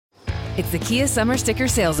It's the Kia Summer Sticker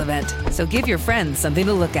Sales Event, so give your friends something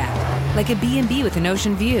to look at, like a B&B with an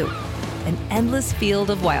ocean view, an endless field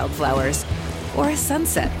of wildflowers, or a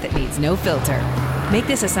sunset that needs no filter. Make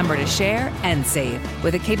this a summer to share and save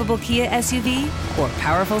with a capable Kia SUV or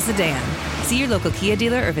powerful sedan. See your local Kia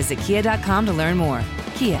dealer or visit kia.com to learn more.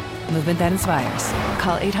 Kia, movement that inspires.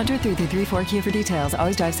 Call 800-3334-KIA for details.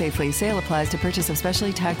 Always drive safely. Sale applies to purchase of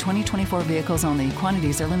specially tagged 2024 vehicles only.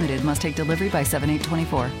 Quantities are limited. Must take delivery by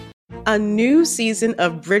 7/8/24. A new season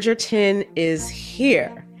of Bridgerton is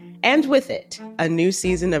here. And with it, a new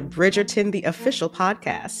season of Bridgerton, the official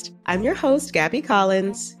podcast. I'm your host, Gabby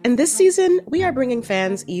Collins, and this season, we are bringing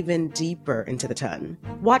fans even deeper into the ton.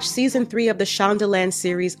 Watch season 3 of the Shondaland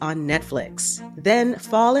series on Netflix. Then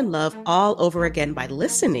fall in love all over again by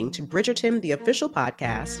listening to Bridgerton, the official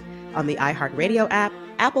podcast, on the iHeartRadio app,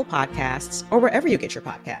 Apple Podcasts, or wherever you get your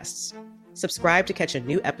podcasts. Subscribe to catch a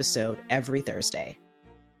new episode every Thursday.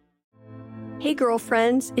 Hey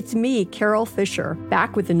girlfriends, it's me, Carol Fisher,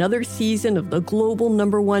 back with another season of the global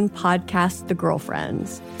 #1 podcast, The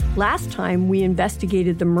Girlfriends. Last time, we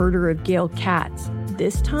investigated the murder of Gail Katz.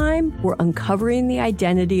 This time, we're uncovering the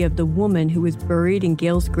identity of the woman who was buried in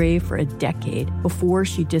Gail's grave for a decade before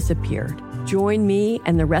she disappeared. Join me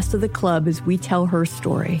and the rest of the club as we tell her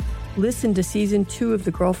story. Listen to Season 2 of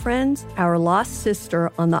The Girlfriends, Our Lost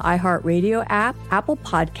Sister on the iHeartRadio app, Apple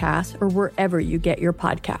Podcasts, or wherever you get your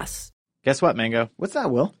podcasts. Guess what, Mango? What's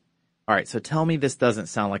that, Will? All right, so tell me this doesn't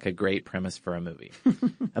sound like a great premise for a movie.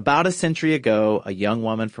 About a century ago, a young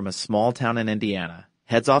woman from a small town in Indiana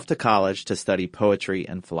heads off to college to study poetry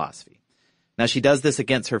and philosophy. Now, she does this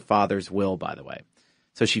against her father's will, by the way.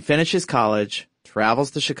 So she finishes college,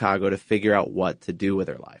 travels to Chicago to figure out what to do with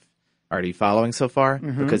her life. Are you following so far?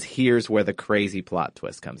 Mm-hmm. Because here's where the crazy plot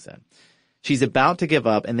twist comes in. She's about to give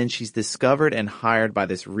up, and then she's discovered and hired by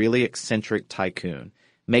this really eccentric tycoon,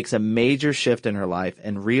 makes a major shift in her life,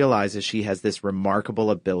 and realizes she has this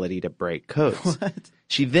remarkable ability to break codes. What?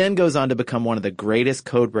 She then goes on to become one of the greatest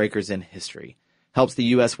code breakers in history, helps the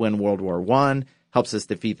U.S. win World War I, helps us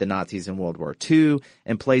defeat the Nazis in World War II,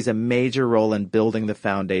 and plays a major role in building the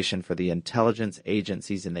foundation for the intelligence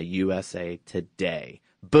agencies in the USA today.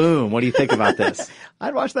 Boom! What do you think about this?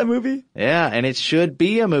 I'd watch that movie. Yeah, and it should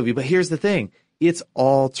be a movie, but here's the thing. It's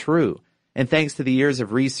all true. And thanks to the years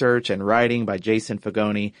of research and writing by Jason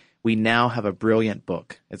Fagoni, we now have a brilliant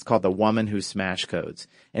book. It's called The Woman Who Smashed Codes,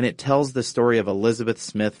 and it tells the story of Elizabeth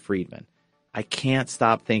Smith Friedman. I can't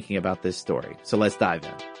stop thinking about this story, so let's dive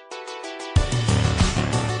in.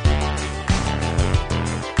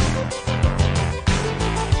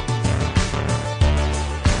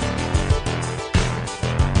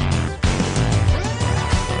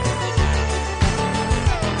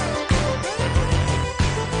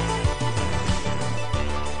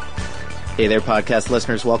 Hey there, podcast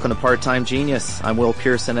listeners. Welcome to Part-Time Genius. I'm Will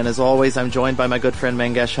Pearson, and as always, I'm joined by my good friend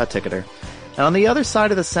Mangesh Hattikudur. And on the other side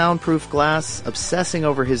of the soundproof glass, obsessing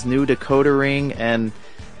over his new decoder ring, and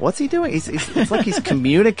what's he doing? It's like he's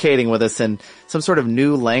communicating with us in some sort of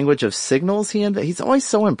new language of signals. He's always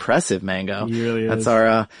so impressive, Mango. He really is.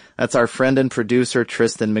 That's our friend and producer,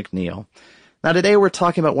 Tristan McNeil. Now today we're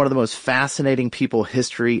talking about one of the most fascinating people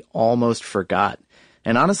history almost forgot,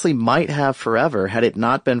 and honestly might have forever had it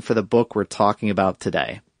not been for the book we're talking about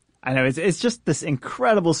today. I know, it's just this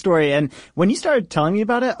incredible story, and when you started telling me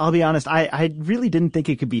about it, I'll be honest, I really didn't think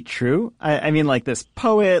it could be true. I mean, like this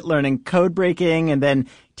poet learning code breaking and then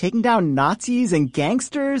taking down Nazis and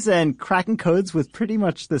gangsters and cracking codes with pretty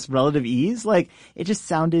much this relative ease. Like, it just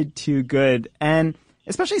sounded too good, and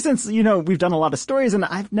especially since, you know, we've done a lot of stories, and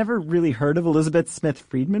I've never really heard of Elizabeth Smith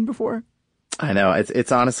Friedman before. I know.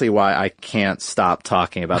 It's honestly why I can't stop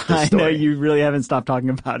talking about this story. I know, you really haven't stopped talking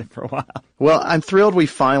about it for a while. Well, I'm thrilled we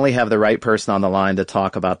finally have the right person on the line to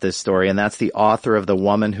talk about this story, and that's the author of The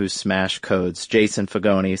Woman Who Smashed Codes, Jason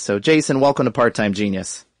Fagoni. So, Jason, welcome to Part-Time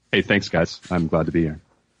Genius. Hey, thanks, guys. I'm glad to be here.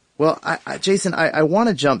 Well, Jason, I want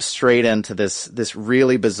to jump straight into this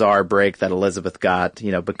really bizarre break that Elizabeth got,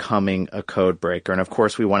 you know, becoming a code breaker. And of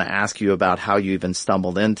course, we want to ask you about how you even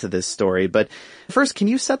stumbled into this story. But first, can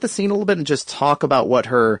you set the scene a little bit and just talk about what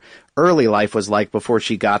her early life was like before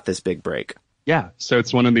she got this big break? Yeah. So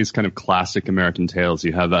it's one of these kind of classic American tales.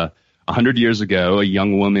 You have 100 years ago, a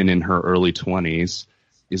young woman in her early 20s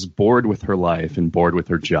is bored with her life and bored with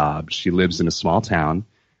her job. She lives in a small town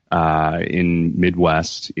in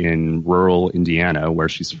Midwest, in rural Indiana, where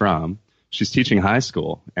she's from. She's teaching high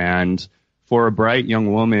school. And for a bright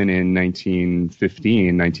young woman in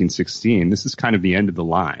 1915, 1916, this is kind of the end of the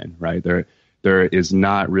line, right? There is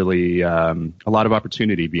not really a lot of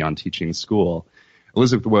opportunity beyond teaching school.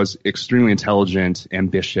 Elizabeth was extremely intelligent,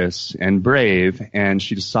 ambitious, and brave, and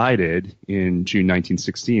she decided in June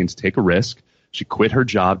 1916 to take a risk. She quit her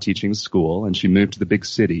job teaching school, and she moved to the big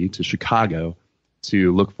city, to Chicago,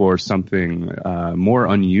 to look for something more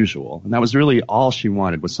unusual. And that was really all she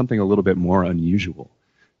wanted, was something a little bit more unusual.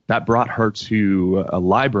 That brought her to a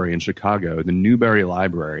library in Chicago, the Newberry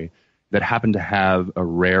Library, that happened to have a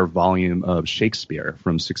rare volume of Shakespeare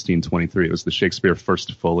from 1623. It was the Shakespeare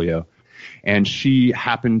First Folio. And she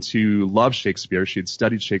happened to love Shakespeare. She had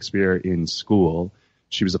studied Shakespeare in school.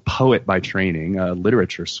 She was a poet by training, a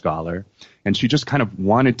literature scholar. And she just kind of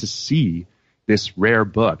wanted to see this rare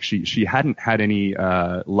book. She hadn't had any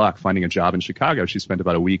luck finding a job in Chicago. She spent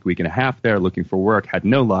about a week and a half there looking for work, had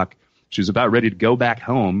no luck. She was about ready to go back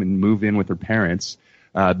home and move in with her parents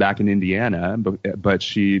back in Indiana. But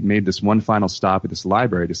she made this one final stop at this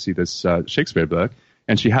library to see this Shakespeare book.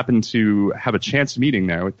 And she happened to have a chance meeting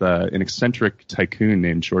there with an eccentric tycoon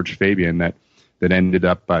named George Fabian that ended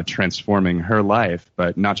up transforming her life,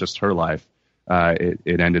 but not just her life.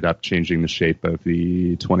 It ended up changing the shape of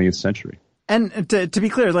the 20th century. And to be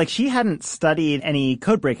clear, like, she hadn't studied any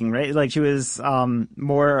code breaking, right? Like, she was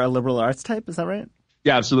more a liberal arts type. Is that right?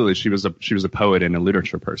 Yeah, absolutely. She was a poet and a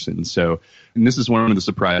literature person. So, and this is one of the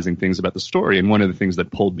surprising things about the story, and one of the things that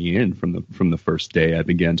pulled me in from the first day I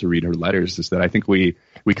began to read her letters, is that I think we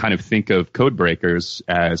kind of think of code breakers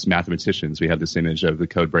as mathematicians. We have this image of the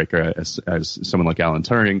code breaker as someone like Alan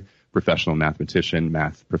Turing, professional mathematician,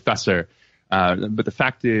 math professor. But the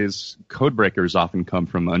fact is, code breakers often come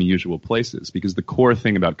from unusual places, because the core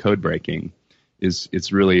thing about code breaking is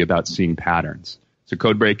it's really about seeing patterns. So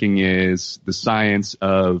code breaking is the science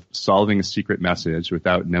of solving a secret message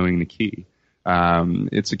without knowing the key.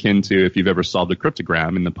 It's akin to if you've ever solved a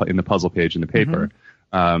cryptogram in the puzzle page in the paper.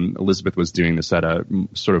 Mm-hmm. Elizabeth was doing this at a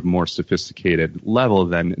sort of more sophisticated level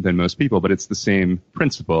than most people, but it's the same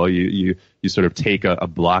principle. You sort of take a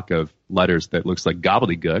block of letters that looks like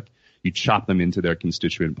gobbledygook. You chop them into their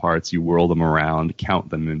constituent parts, you whirl them around, count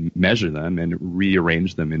them and measure them, and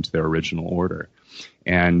rearrange them into their original order.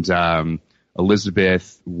 And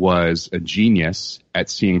Elizabeth was a genius at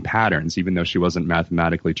seeing patterns, even though she wasn't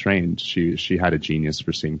mathematically trained. She had a genius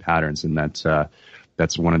for seeing patterns, and that's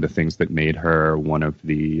one of the things that made her one of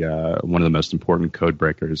the most important code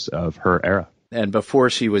breakers of her era. And before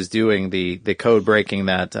she was doing the code breaking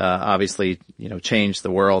that obviously changed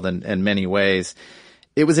the world in many ways,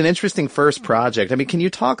 it was an interesting first project. I mean, can you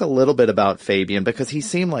talk a little bit about Fabian? Because he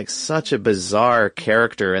seemed like such a bizarre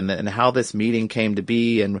character, and how this meeting came to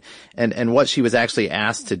be, and what she was actually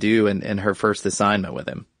asked to do in her first assignment with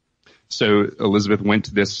him. So Elizabeth went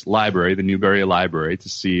to this library, the Newberry Library, to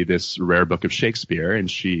see this rare book of Shakespeare,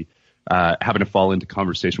 and she happened to fall into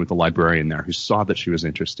conversation with the librarian there, who saw that she was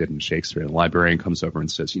interested in Shakespeare. And the librarian comes over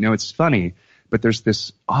and says, it's funny, but there's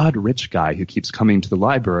this odd rich guy who keeps coming to the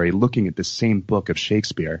library looking at the same book of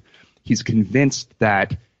Shakespeare. He's convinced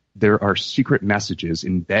that there are secret messages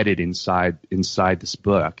embedded inside this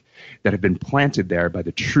book that have been planted there by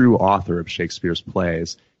the true author of Shakespeare's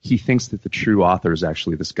plays. He thinks that the true author is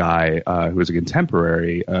actually this guy who is a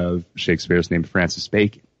contemporary of Shakespeare's named Francis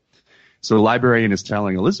Bacon. So the librarian is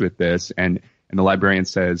telling Elizabeth this, and the librarian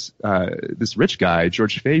says, this rich guy,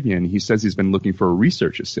 George Fabian, he says he's been looking for a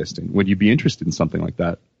research assistant. Would you be interested in something like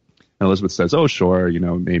that? And Elizabeth says, oh, sure,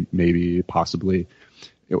 maybe, possibly.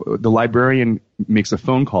 The librarian makes a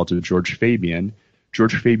phone call to George Fabian.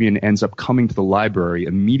 George Fabian ends up coming to the library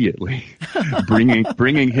immediately,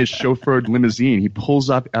 bringing his chauffeured limousine. He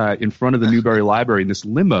pulls up in front of the Newberry Library in this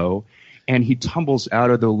limo, and he tumbles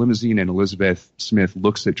out of the limousine, and Elizabeth Smith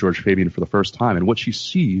looks at George Fabian for the first time, and what she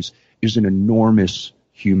sees is an enormous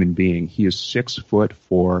human being. He is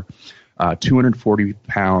 6'4", 240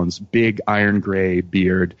 pounds, big iron gray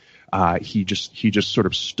beard. He just sort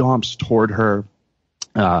of stomps toward her.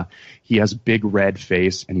 He has a big red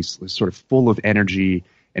face, and he's sort of full of energy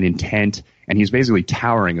and intent, and he's basically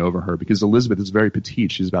towering over her because Elizabeth is very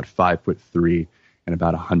petite. She's about 5'3" and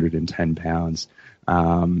about 110 pounds.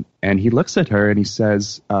 And he looks at her and he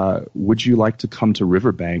says, would you like to come to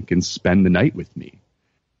Riverbank and spend the night with me?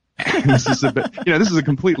 This is a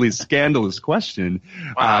completely scandalous question.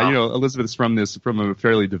 Wow. Elizabeth's from a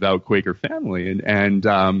fairly devout Quaker family,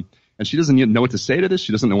 and she doesn't know what to say to this.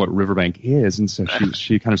 She doesn't know what Riverbank is, and so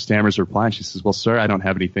she kind of stammers her reply. And she says, "Well, sir, I don't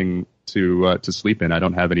have anything to sleep in. I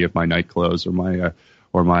don't have any of my night clothes or my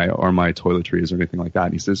toiletries or anything like that."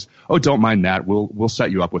 And he says, "Oh, don't mind that. We'll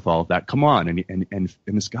set you up with all of that. Come on." And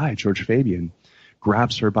this guy, George Fabian,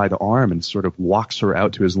 grabs her by the arm and sort of walks her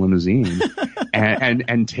out to his limousine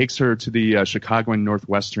and takes her to the Chicago and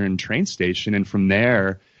Northwestern train station. And from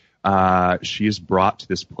there, she is brought to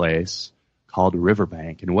this place called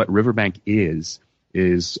Riverbank. And what Riverbank is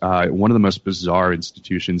one of the most bizarre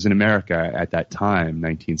institutions in America at that time,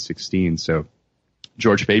 1916. So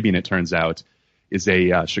George Fabian, it turns out, is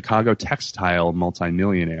a Chicago textile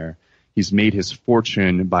multimillionaire. He's made his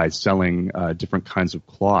fortune by selling different kinds of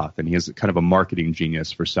cloth, and he has kind of a marketing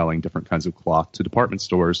genius for selling different kinds of cloth to department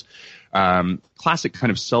stores. Classic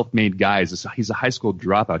kind of self-made guy. He's a high school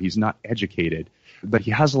dropout. He's not educated, but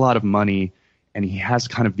he has a lot of money, and he has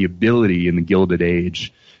kind of the ability in the Gilded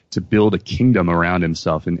Age to build a kingdom around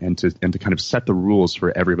himself and to kind of set the rules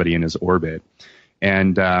for everybody in his orbit.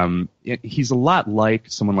 And he's a lot like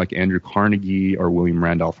someone like Andrew Carnegie or William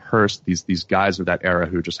Randolph Hearst, these guys of that era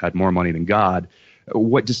who just had more money than God.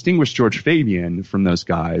 What distinguished George Fabian from those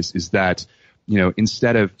guys is that,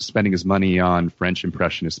 instead of spending his money on French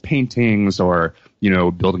Impressionist paintings or,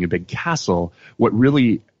 building a big castle, what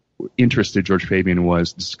really interested George Fabian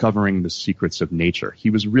was discovering the secrets of nature.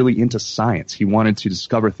 He was really into science. He wanted to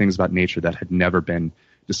discover things about nature that had never been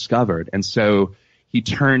discovered. And so he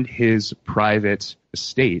turned his private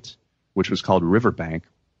estate, which was called Riverbank,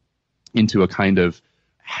 into a kind of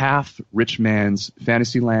half rich man's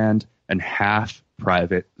fantasy land and half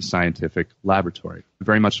private scientific laboratory.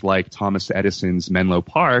 Very much like Thomas Edison's Menlo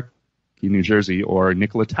Park in New Jersey or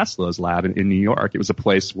Nikola Tesla's lab in New York. It was a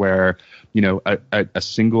place where, a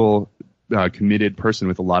single committed person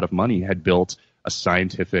with a lot of money had built a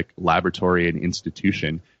scientific laboratory and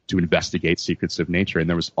institution to investigate secrets of nature. And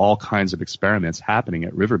there was all kinds of experiments happening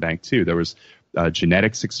at Riverbank, too. There was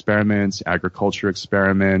genetics experiments, agriculture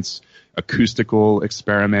experiments, acoustical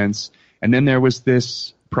experiments. And then there was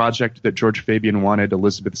this project that George Fabian wanted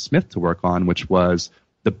Elizabeth Smith to work on, which was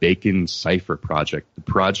the Bacon Cipher Project, the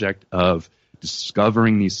project of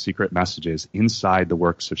discovering these secret messages inside the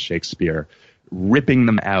works of Shakespeare, ripping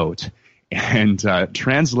them out and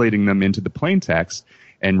translating them into the plain text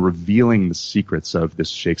and revealing the secrets of this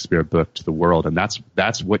Shakespeare book to the world. And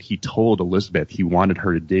that's what he told Elizabeth he wanted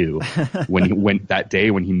her to do when he went that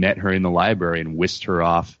day when he met her in the library and whisked her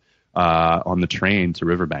off on the train to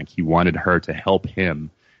Riverbank. He wanted her to help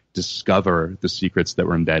him discover the secrets that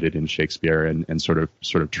were embedded in Shakespeare and sort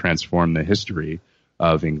of transform the history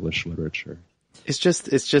of English literature. It's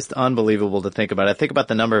just unbelievable to think about. I think about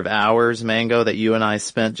the number of hours, Mango, that you and I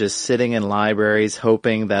spent just sitting in libraries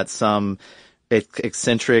hoping that some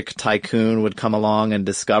eccentric tycoon would come along and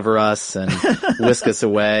discover us and whisk us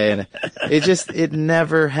away. And it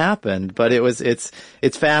never happened. But it's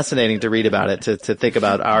fascinating to read about it, to think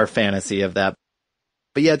about our fantasy of that.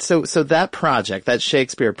 But yet, so that project, that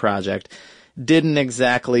Shakespeare project, didn't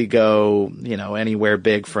exactly go, anywhere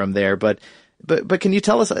big from there. But can you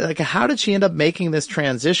tell us, how did she end up making this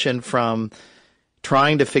transition from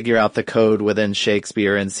trying to figure out the code within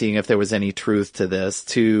Shakespeare and seeing if there was any truth to this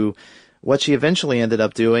to what she eventually ended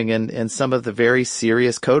up doing in some of the very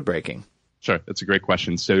serious code breaking? Sure. That's a great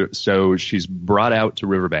question. So she's brought out to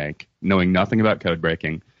Riverbank knowing nothing about code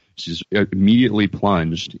breaking. She's immediately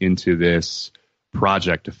plunged into this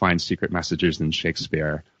project to find secret messages in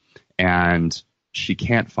Shakespeare, and she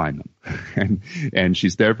can't find them. and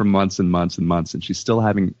she's there for months and months and months, and she's still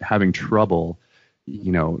having trouble,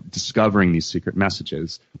 discovering these secret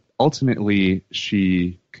messages. Ultimately,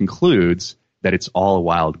 she concludes that it's all a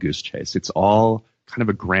wild goose chase. It's all kind of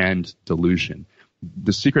a grand delusion.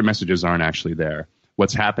 The secret messages aren't actually there.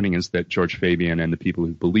 What's happening is that George Fabian and the people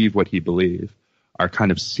who believe what he believes are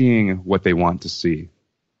kind of seeing what they want to see.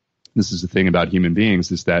 This is the thing about human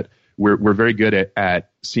beings, is that we're very good at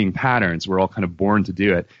seeing patterns. We're all kind of born to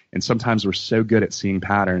do it. And sometimes we're so good at seeing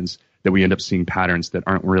patterns that we end up seeing patterns that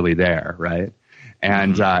aren't really there, right?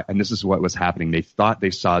 And and this is what was happening. They thought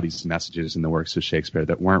they saw these messages in the works of Shakespeare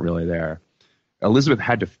that weren't really there. Elizabeth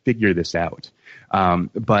had to figure this out.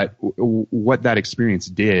 But what that experience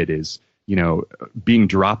did is, being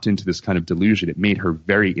dropped into this kind of delusion, it made her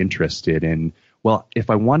very interested in, well, if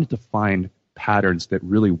I wanted to find patterns that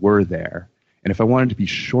really were there, and if I wanted to be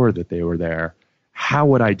sure that they were there, how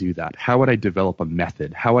would I do that? How would I develop a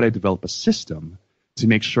method? How would I develop a system to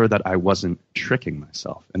make sure that I wasn't tricking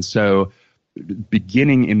myself? And so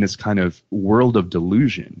beginning in this kind of world of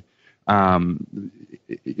delusion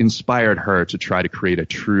inspired her to try to create a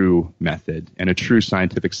true method and a true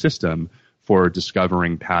scientific system for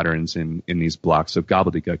discovering patterns in these blocks of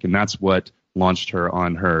gobbledygook. And that's what launched her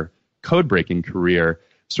on her code-breaking career,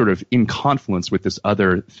 sort of in confluence with this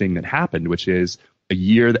other thing that happened, which is a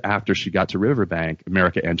year after she got to Riverbank,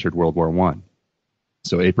 America entered World War I.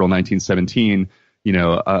 So April 1917,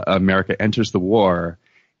 America enters the war.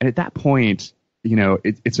 And at that point,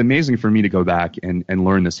 it's amazing for me to go back and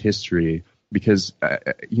learn this history because,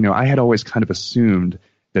 I had always kind of assumed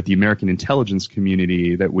that the American intelligence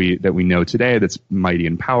community that we know today, that's mighty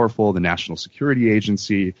and powerful, the National Security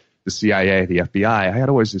Agency, the CIA, the FBI, I had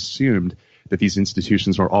always assumed that these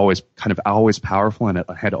institutions were always powerful and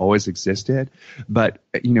had always existed. But,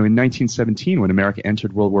 in 1917, when America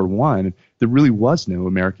entered World War I, there really was no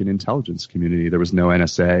American intelligence community. There was no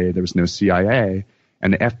NSA, there was no CIA,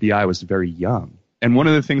 and the FBI was very young. And one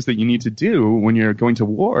of the things that you need to do when you're going to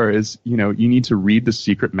war is, you need to read the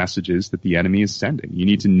secret messages that the enemy is sending. You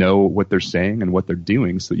need to know what they're saying and what they're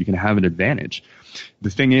doing so that you can have an advantage. The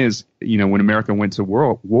thing is, when America went to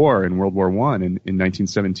war in World War I in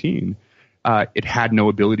 1917, it had no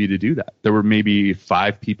ability to do that. There were maybe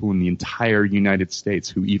 5 people in the entire United States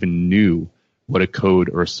who even knew what a code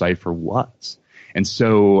or a cipher was. And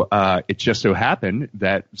so it just so happened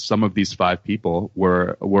that some of these 5 people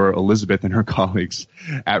were Elizabeth and her colleagues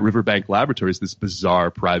at Riverbank Laboratories, this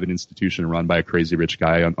bizarre private institution run by a crazy rich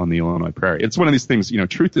guy on the Illinois prairie. It's one of these things,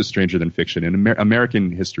 truth is stranger than fiction. And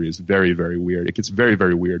American history is very, very weird. It gets very,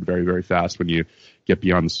 very weird very, very fast when you get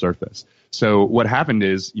beyond the surface. So what happened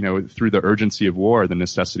is, through the urgency of war, the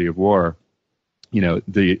necessity of war,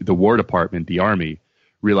 the War Department, the Army,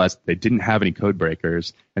 realized they didn't have any code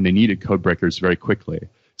breakers and they needed code breakers very quickly.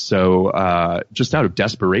 So just out of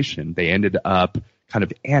desperation, they ended up kind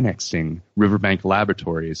of annexing Riverbank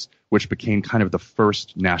Laboratories, which became kind of the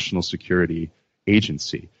first national security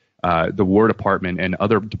agency. The War Department and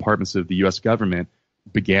other departments of the U.S. government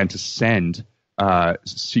began to send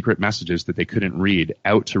secret messages that they couldn't read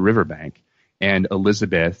out to Riverbank. And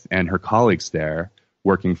Elizabeth and her colleagues there,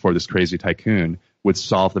 working for this crazy tycoon, would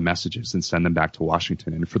solve the messages and send them back to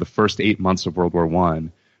Washington. And for the first 8 months of World War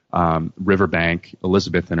I, Riverbank,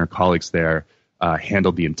 Elizabeth and her colleagues there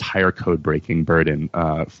handled the entire code-breaking burden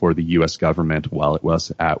for the U.S. government while it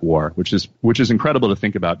was at war, which is incredible to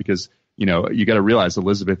think about because, you got to realize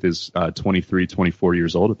Elizabeth is 23, 24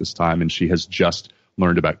 years old at this time, and she has just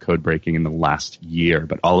learned about code-breaking in the last year.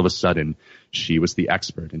 But all of a sudden, she was the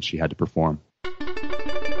expert, and she had to perform.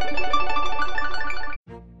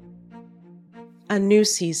 A new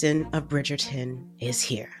season of Bridgerton is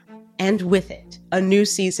here. And with it, a new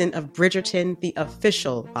season of Bridgerton, the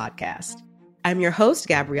official podcast. I'm your host,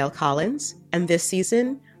 Gabrielle Collins, and this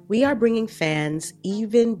season, we are bringing fans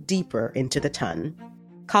even deeper into the ton.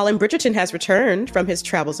 Colin Bridgerton has returned from his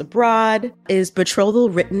travels abroad. Is betrothal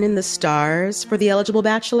written in the stars for the eligible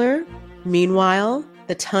bachelor? Meanwhile,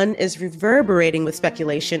 the ton is reverberating with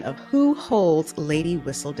speculation of who holds Lady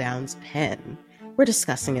Whistledown's pen. We're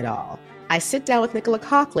discussing it all. I sit down with Nicola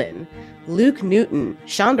Coughlan, Luke Newton,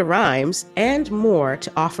 Shonda Rhimes, and more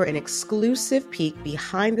to offer an exclusive peek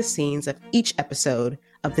behind the scenes of each episode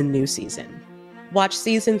of the new season. Watch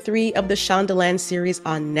season 3 of the Shondaland series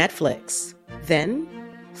on Netflix. Then,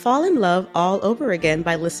 fall in love all over again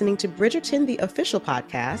by listening to Bridgerton, the official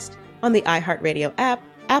podcast, on the iHeartRadio app,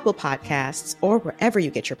 Apple Podcasts, or wherever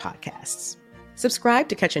you get your podcasts. Subscribe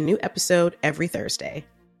to catch a new episode every Thursday.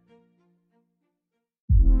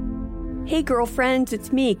 Hey girlfriends,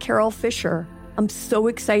 it's me, Carol Fisher. I'm so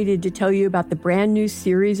excited to tell you about the brand new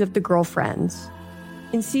series of The Girlfriends.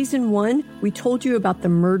 In season 1, we told you about the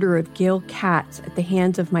murder of Gail Katz at the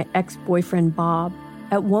hands of my ex-boyfriend Bob.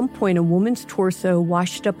 At one point, a woman's torso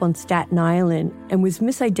washed up on Staten Island and was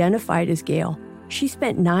misidentified as Gail. She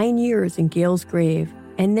spent 9 years in Gail's grave,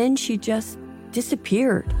 and then she just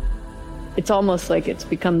disappeared. It's almost like it's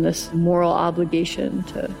become this moral obligation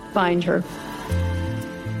to find her.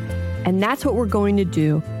 And that's what we're going to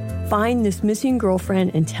do. Find this missing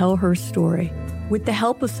girlfriend and tell her story. With the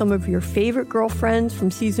help of some of your favorite girlfriends from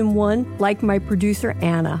season 1, like my producer,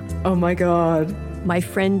 Anna. Oh my God. My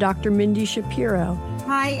friend, Dr. Mindy Shapiro.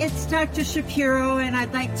 Hi, it's Dr. Shapiro, and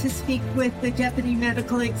I'd like to speak with the Deputy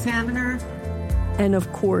Medical Examiner. And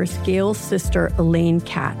of course, Gail's sister, Elaine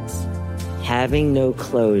Katz. Having no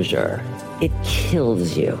closure, it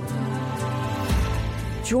kills you.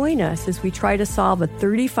 Join us as we try to solve a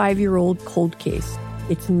 35-year-old cold case.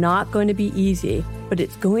 It's not going to be easy, but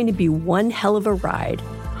it's going to be one hell of a ride.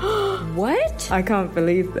 What? I can't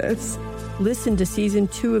believe this. Listen to season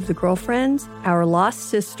 2 of The Girlfriends, Our Lost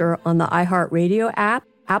Sister on the iHeartRadio app,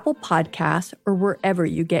 Apple Podcasts, or wherever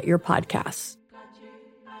you get your podcasts.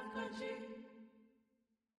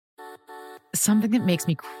 Something that makes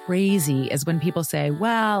me crazy is when people say,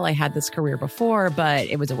 well, I had this career before, but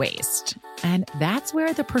it was a waste. And that's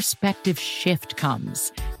where the perspective shift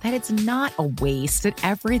comes, that it's not a waste, that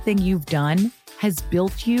everything you've done has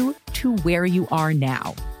built you to where you are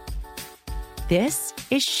now. This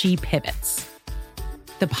is She Pivots,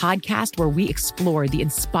 the podcast where we explore the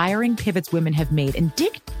inspiring pivots women have made and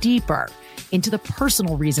dig deeper into the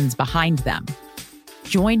personal reasons behind them.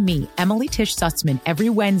 Join me, Emily Tish Sussman, every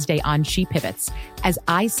Wednesday on She Pivots as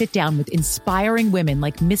I sit down with inspiring women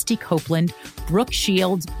like Misty Copeland, Brooke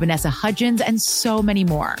Shields, Vanessa Hudgens, and so many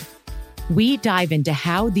more. We dive into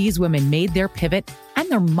how these women made their pivot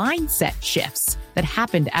and their mindset shifts that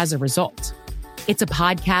happened as a result. It's a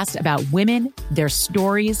podcast about women, their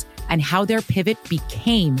stories, and how their pivot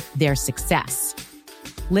became their success.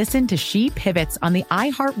 Listen to She Pivots on the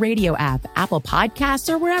iHeartRadio app, Apple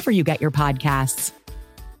Podcasts, or wherever you get your podcasts.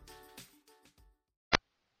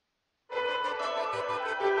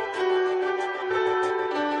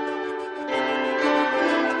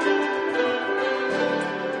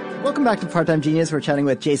 Welcome back to Part-Time Genius. We're chatting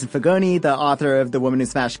with Jason Fagone, the author of The Woman Who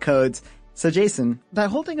Smashed Codes. So, Jason, that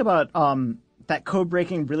whole thing about that code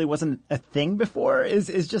breaking really wasn't a thing before is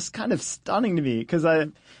just kind of stunning to me, because I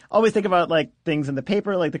always think about like things in the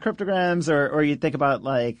paper, like the cryptograms, or you think about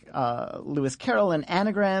like Lewis Carroll and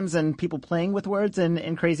anagrams and people playing with words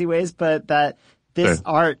in crazy ways, but that this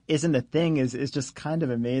art isn't a thing is just kind of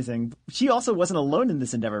amazing. She also wasn't alone in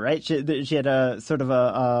this endeavor, right? She had a sort of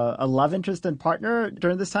a love interest and partner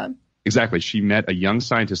during this time? Exactly. She met a young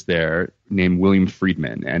scientist there named William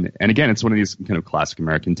Friedman. And again, it's one of these kind of classic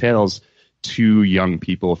American tales, two young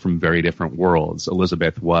people from very different worlds.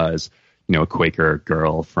 Elizabeth was, a Quaker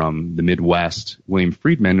girl from the Midwest. William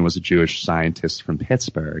Friedman was a Jewish scientist from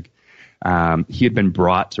Pittsburgh. He had been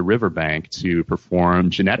brought to Riverbank to perform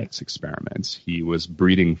genetics experiments. He was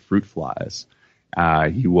breeding fruit flies.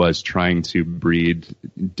 He was trying to breed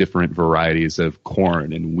different varieties of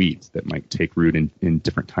corn and wheat that might take root in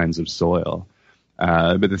different kinds of soil.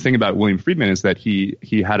 But the thing about William Friedman is that he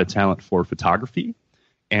had a talent for photography,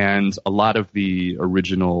 and a lot of the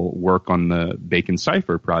original work on the Bacon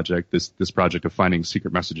Cipher project, this project of finding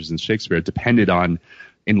secret messages in Shakespeare, depended on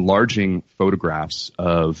enlarging photographs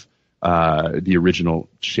of the original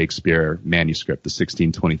Shakespeare manuscript, the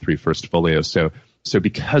 1623 First Folio. So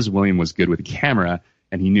because William was good with a camera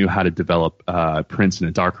and he knew how to develop prints in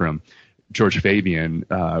a darkroom, George Fabian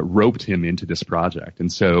roped him into this project. And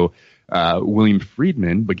so William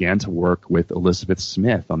Friedman began to work with Elizabeth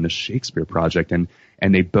Smith on this Shakespeare project, and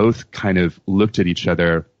they both kind of looked at each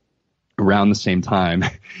other around the same time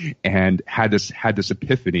and had this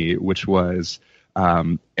epiphany, which was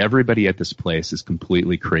everybody at this place is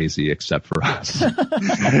completely crazy except for us.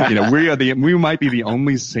 We might be the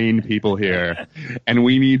only sane people here, and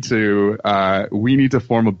we need to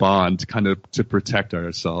form a bond to protect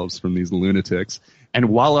ourselves from these lunatics. And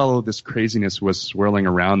while all of this craziness was swirling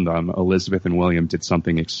around them, Elizabeth and William did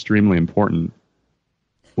something extremely important,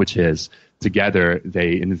 which is together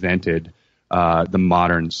they invented the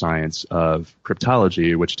modern science of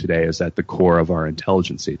cryptology, which today is at the core of our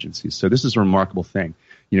intelligence agencies. So this is a remarkable thing.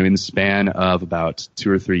 In the span of about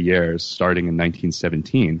 2 or 3 years, starting in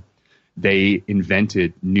 1917, they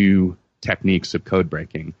invented new techniques of code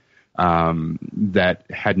breaking that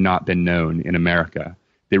had not been known in America.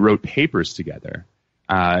 They wrote papers together.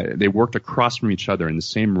 They worked across from each other in the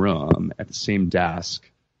same room at the same desk,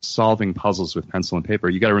 solving puzzles with pencil and paper.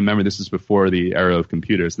 You got to remember, this is before the era of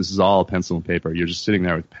computers. This is all pencil and paper. You're just sitting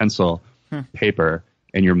there with pencil, paper,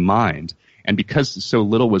 and your mind. And because so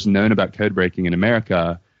little was known about code breaking in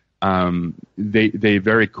America, they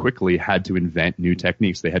very quickly had to invent new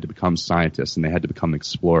techniques. They had to become scientists and they had to become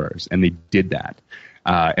explorers, and they did that.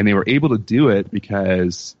 And they were able to do it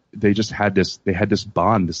because they just had this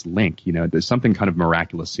bond, this link. There's something kind of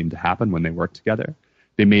miraculous seemed to happen when they worked together.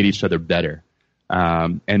 They made each other better.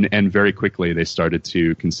 And very quickly they started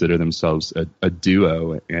to consider themselves a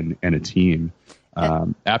duo and a team.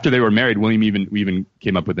 After they were married, William even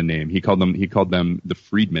came up with a name. He called them the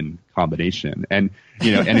Friedman combination. And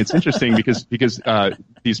and it's interesting because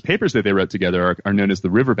these papers that they wrote together are known as the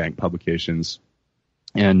Riverbank publications,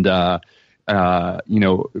 and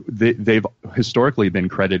they've historically been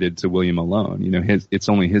credited to William alone. It's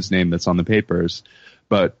only his name that's on the papers.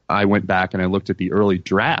 But I went back and I looked at the early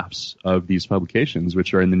drafts of these publications,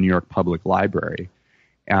 which are in the New York Public Library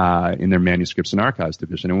in their Manuscripts and Archives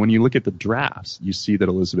division. And when you look at the drafts, you see that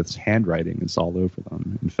Elizabeth's handwriting is all over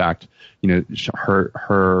them. In fact,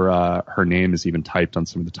 her name is even typed on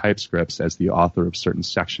some of the typescripts as the author of certain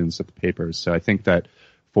sections of the papers. So I think that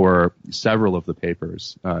for several of the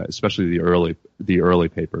papers, especially the early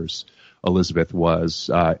papers, Elizabeth was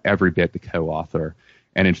every bit the co-author.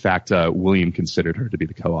 And in fact, William considered her to be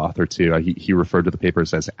the co-author too. He referred to the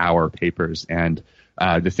papers as our papers. And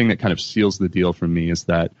the thing that kind of seals the deal for me is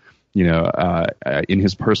that, in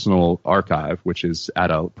his personal archive, which is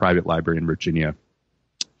at a private library in Virginia,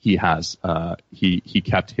 he has he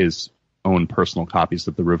kept his own personal copies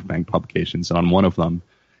of the Riverbank publications. And on one of them,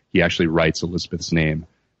 he actually writes Elizabeth's name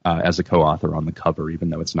as a co-author on the cover, even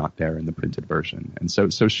though it's not there in the printed version. And so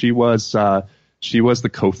she was the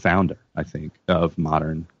co-founder, I think, of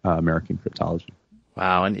modern American cryptology.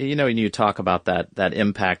 Wow. And, when you talk about that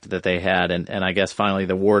impact that they had, and I guess finally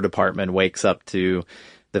the War Department wakes up to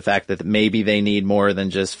the fact that maybe they need more than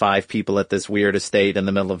just 5 people at this weird estate in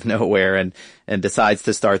the middle of nowhere, and decides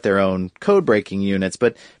to start their own code breaking units.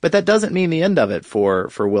 But that doesn't mean the end of it for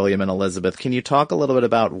William and Elizabeth. Can you talk a little bit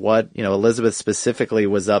about what, Elizabeth specifically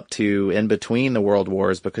was up to in between the world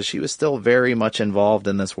wars, because she was still very much involved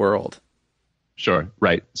in this world? Sure.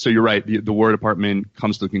 Right. So you're right. The War Department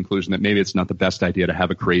comes to the conclusion that maybe it's not the best idea to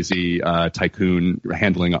have a crazy tycoon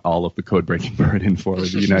handling all of the code breaking burden for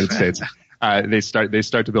the United States. They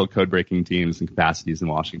start to build code breaking teams and capacities in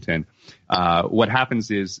Washington. What happens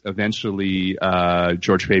is eventually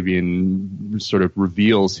George Fabian sort of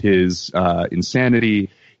reveals his insanity.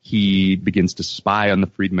 He begins to spy on the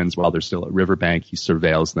Freedmans while they're still at Riverbank. He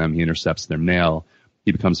surveils them. He intercepts their mail.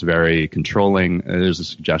 He becomes very controlling. There's a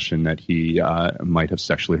suggestion that he might have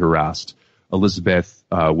sexually harassed Elizabeth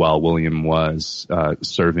while William was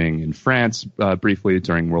serving in France briefly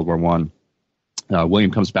during World War I. William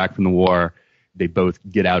comes back from the war. They both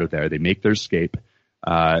get out of there. They make their escape.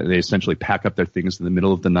 They essentially pack up their things in the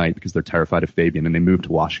middle of the night because they're terrified of Fabian, and they move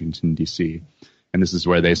to Washington, D.C. And this is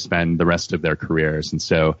where they spend the rest of their careers. And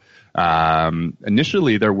so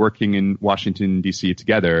initially they're working in Washington, D.C.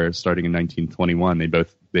 together starting in 1921.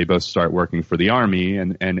 They both start working for the Army,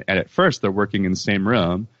 and at first they're working in the same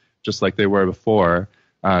room, just like they were before,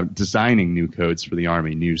 designing new codes for the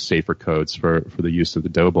Army, new safer codes for the use of the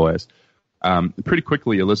doughboys. Pretty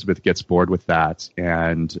quickly, Elizabeth gets bored with that,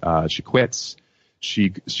 and she quits.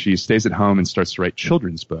 She stays at home and starts to write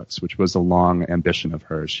children's books, which was a long ambition of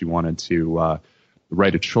hers. She wanted to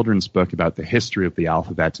write a children's book about the history of the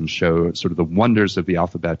alphabet and show sort of the wonders of the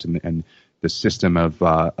alphabet and the system of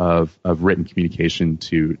written communication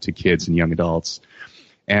to kids and young adults.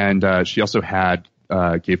 And she also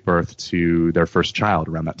gave birth to their first child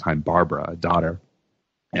around that time, Barbara, a daughter.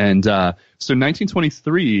 And so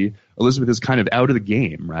 1923, Elizabeth is kind of out of the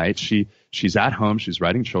game, right? She's at home, she's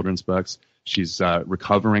writing children's books, she's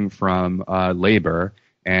recovering from labor,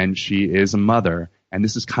 and she is a mother. And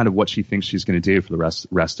this is kind of what she thinks she's going to do for the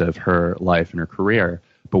rest of her life and her career.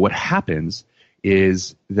 But what happens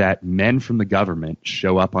is that men from the government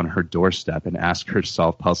show up on her doorstep and ask her to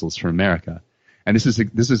solve puzzles for America. And this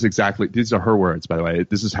is exactly, these are her words, by the way.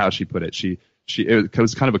 This is how she put it. It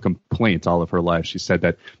was kind of a complaint all of her life. She said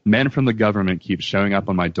that men from the government keep showing up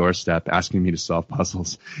on my doorstep asking me to solve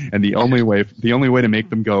puzzles, and the only way to make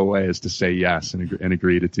them go away is to say yes and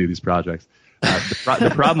agree to do these projects.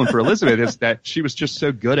 The problem for Elizabeth is that she was just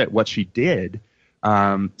so good at what she did.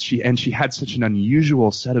 She had such an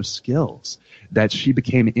unusual set of skills that she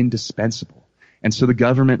became indispensable. And so the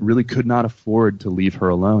government really could not afford to leave her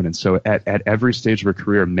alone. And so at every stage of her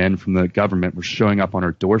career, men from the government were showing up on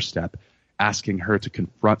her doorstep asking her to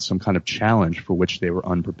confront some kind of challenge for which they were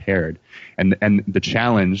unprepared. And the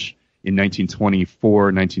challenge in 1924,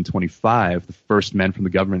 1925, the first men from the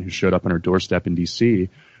government who showed up on her doorstep in D.C.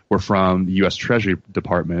 were from the U.S. Treasury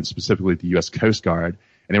Department, specifically the U.S. Coast Guard,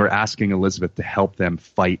 and they were asking Elizabeth to help them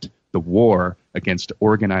fight the war against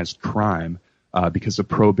organized crime because of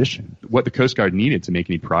prohibition. What the Coast Guard needed to make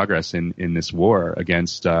any progress in this war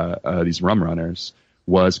against these rum runners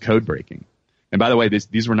was code breaking. And by the way,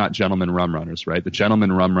 these were not gentlemen rum runners, right? The gentlemen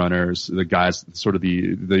rum runners, the guys, sort of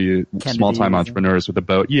the small-time entrepreneurs with the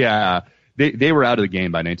boat, yeah, they were out of the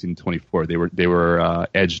game by 1924. They were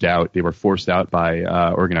edged out. They were forced out by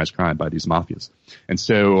organized crime, by these mafias. And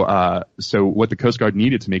so what the Coast Guard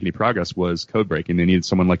needed to make any progress was code breaking. They needed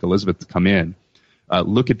someone like Elizabeth to come in,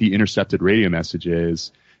 look at the intercepted radio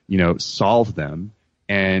messages, solve them,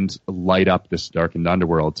 and light up this darkened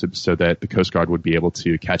underworld so that the Coast Guard would be able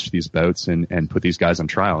to catch these boats and put these guys on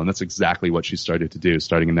trial. And that's exactly what she started to do.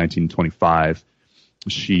 Starting in 1925,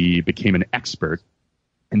 she became an expert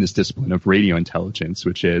in this discipline of radio intelligence,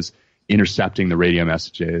 which is intercepting the radio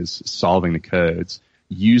messages, solving the codes,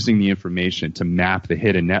 using the information to map the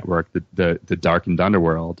hidden network, the darkened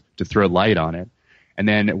underworld, to throw light on it. And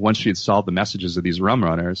then once she had solved the messages of these rum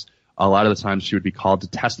runners, a lot of the times she would be called to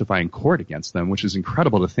testify in court against them, which is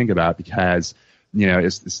incredible to think about because,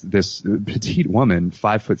 it's this petite woman,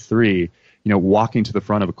 5'3", walking to the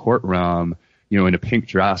front of a courtroom, in a pink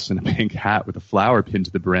dress and a pink hat with a flower pinned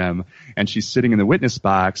to the brim. And she's sitting in the witness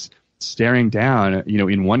box staring down,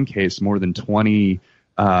 in one case, more than 20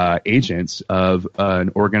 agents of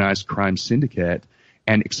an organized crime syndicate.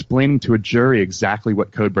 and explaining to a jury exactly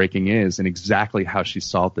what code breaking is and exactly how she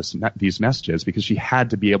solved these messages, because she had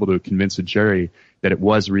to be able to convince a jury that it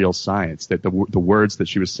was real science, that the words that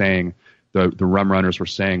she was saying, the rum runners were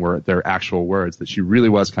saying, were their actual words, that she really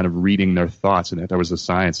was kind of reading their thoughts and that there was a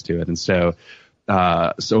science to it. And so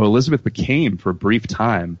Elizabeth became, for a brief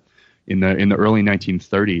time in the early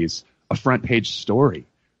 1930s, a front page story.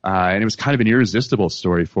 And it was kind of an irresistible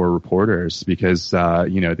story for reporters because,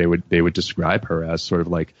 they would describe her as sort of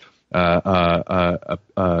like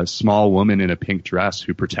a small woman in a pink dress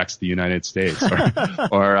who protects the United States,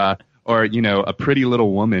 or a pretty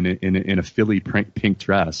little woman in a Philly pink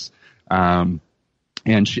dress. And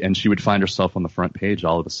she would find herself on the front page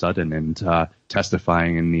all of a sudden and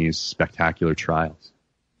testifying in these spectacular trials.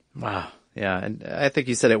 Wow. Yeah, and I think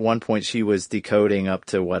you said at one point she was decoding up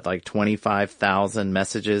to 25,000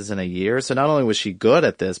 messages in a year. So not only was she good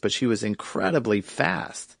at this, but she was incredibly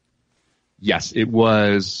fast. Yes, it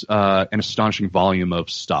was an astonishing volume of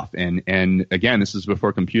stuff, and again, this is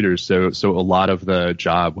before computers, so a lot of the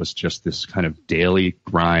job was just this kind of daily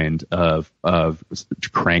grind of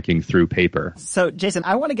cranking through paper. So, Jason,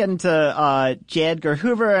 I want to get into J. Edgar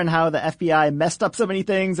Hoover and how the FBI messed up so many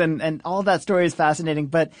things, and all of that story is fascinating.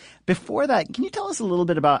 But before that, can you tell us a little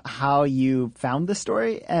bit about how you found the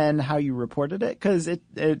story and how you reported it? Because it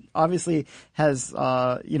obviously has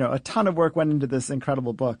a ton of work went into this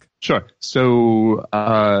incredible book. Sure. So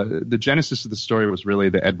the genesis of the story was really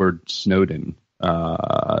the Edward Snowden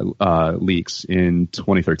leaks in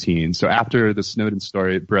 2013. So after the Snowden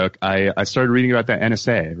story broke, I started reading about the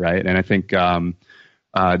NSA, right? And I think the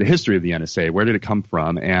history of the NSA, where did it come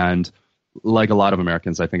from? And like a lot of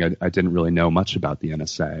Americans, I think I didn't really know much about the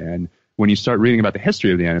NSA. And when you start reading about the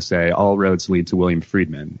history of the NSA, all roads lead to William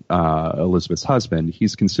Friedman, Elizabeth's husband.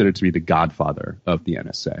 He's considered to be the godfather of the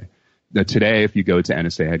NSA. Today, if you go to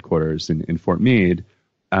NSA headquarters in Fort Meade,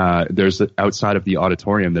 there's outside of the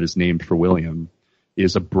auditorium that is named for William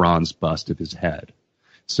is a bronze bust of his head.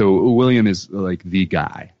 So William is like the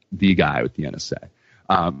guy with the NSA.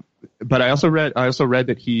 But I also read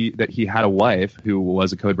that he had a wife who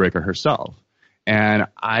was a codebreaker herself, and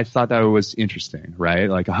I thought that was interesting, right?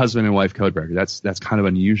 Like a husband and wife codebreaker. That's kind of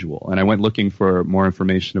unusual. And I went looking for more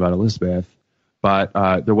information about Elizabeth, but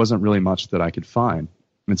there wasn't really much that I could find.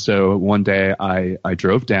 And so one day I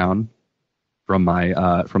drove down from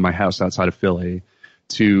my house outside of Philly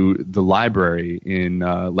to the library in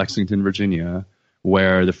Lexington, Virginia,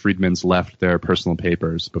 where the Friedmans left their personal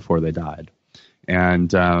papers before they died.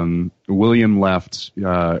 And William left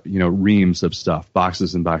reams of stuff,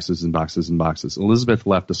 boxes and boxes and boxes and boxes. Elizabeth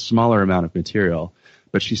left a smaller amount of material,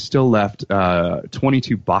 but she still left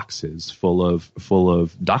 22 boxes full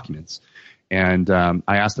of documents. And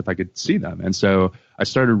I asked if I could see them. And so I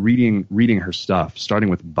started reading her stuff, starting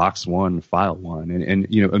with box 1, file 1. And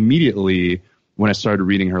immediately when I started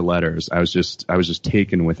reading her letters, I was just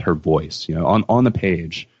taken with her voice, on the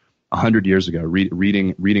page 100 years ago,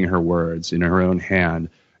 reading her words in her own hand.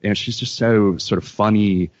 And she's just so sort of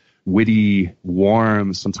funny, witty,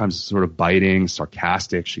 warm, sometimes sort of biting,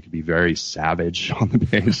 sarcastic. She could be very savage on the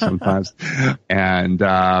page sometimes. And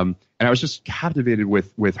I was just captivated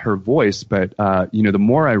with her voice. But, the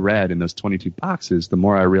more I read in those 22 boxes, the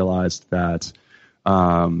more I realized that,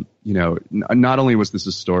 not only was this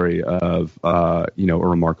a story of, a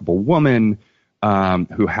remarkable woman,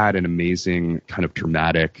 who had an amazing kind of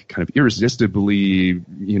dramatic, kind of irresistibly,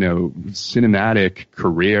 cinematic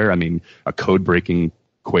career. I mean, a code-breaking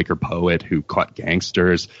Quaker poet who caught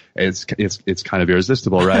gangsters. It's kind of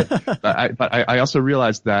irresistible, right? But I also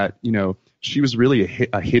realized that, she was really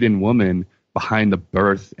a hidden woman behind the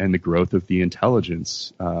birth and the growth of the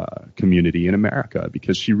intelligence community in America,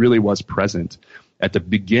 because she really was present at the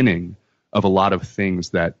beginning of a lot of things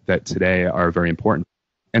that today are very important.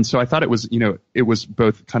 And so I thought it was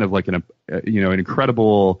both kind of like an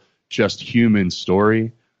incredible, just human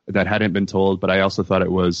story that hadn't been told, but I also thought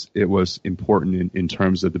it was important in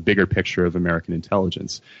terms of the bigger picture of American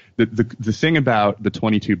intelligence. The thing about the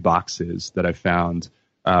 22 boxes that I found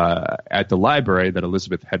at the library that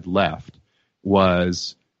Elizabeth had left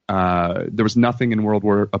was there was nothing in World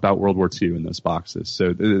War II in those boxes.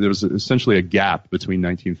 So there was essentially a gap between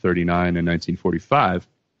 1939 and 1945.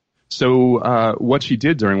 So what she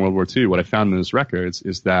did during World War II, what I found in those records,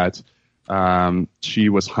 is that she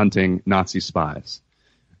was hunting Nazi spies.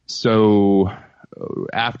 So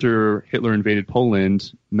after Hitler invaded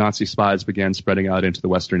Poland, Nazi spies began spreading out into the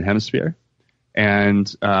Western Hemisphere,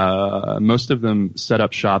 and most of them set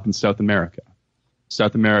up shop in South America.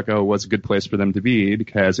 South America was a good place for them to be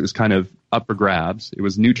because it was kind of up for grabs. It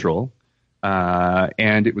was neutral,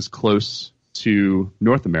 and it was close to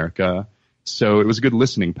North America So it was a good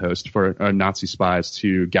listening post for Nazi spies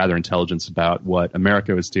to gather intelligence about what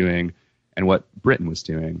America was doing and what Britain was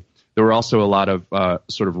doing. There were also a lot of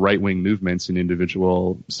sort of right-wing movements in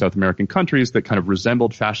individual South American countries that kind of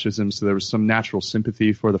resembled fascism, so there was some natural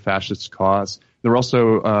sympathy for the fascist cause. There were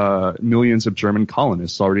also millions of German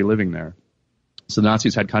colonists already living there. So the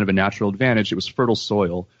Nazis had kind of a natural advantage. It was fertile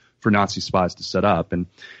soil for Nazi spies to set up. And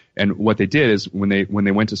what they did is when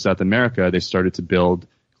they went to South America, they started to build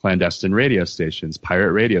clandestine radio stations,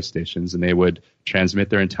 pirate radio stations, and they would transmit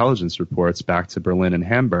their intelligence reports back to Berlin and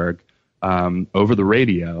Hamburg over the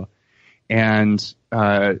radio. And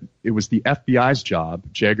it was the FBI's job,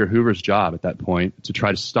 J. Edgar Hoover's job at that point, to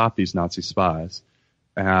try to stop these Nazi spies.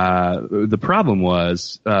 The problem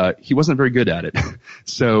was he wasn't very good at it.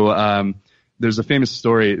 So there's a famous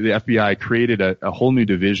story. The FBI created a whole new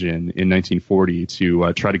division in 1940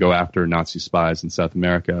 to try to go after Nazi spies in South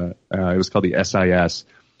America. It was called the SIS.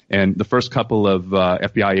 And the first couple of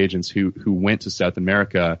FBI agents who went to South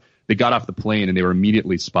America, they got off the plane and they were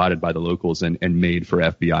immediately spotted by the locals and made for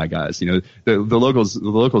FBI guys. You know, the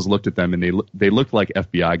locals looked at them and they looked like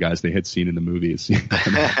FBI guys they had seen in the movies.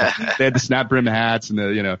 They had the snap brim hats and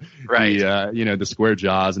the square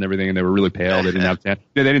jaws and everything, and they were really pale. They didn't have tan.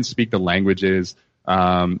 They didn't speak the languages.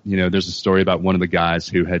 There's a story about one of the guys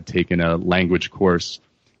who had taken a language course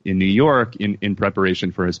in New York in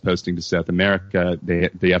preparation for his posting to South America. The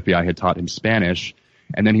FBI had taught him Spanish.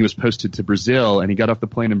 And then he was posted to Brazil, and he got off the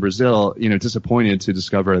plane in Brazil, disappointed to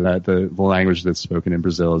discover that the language that's spoken in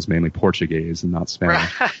Brazil is mainly Portuguese and not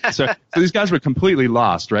Spanish. Right. So these guys were completely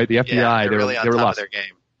lost, right? The FBI, they were really on top lost. Of their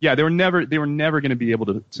game. Yeah, they were never going to be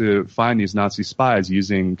able to find these Nazi spies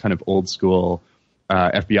using kind of old school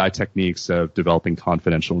FBI techniques of developing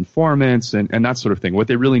confidential informants and that sort of thing. What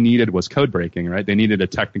they really needed was code breaking, right? They needed a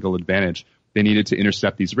technical advantage. They needed to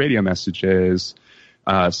intercept these radio messages,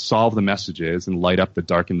 solve the messages, and light up the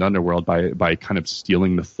darkened underworld by kind of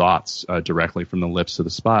stealing the thoughts directly from the lips of the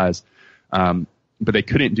spies. But they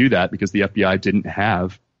couldn't do that because the FBI didn't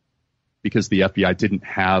have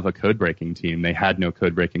a code breaking team. They had no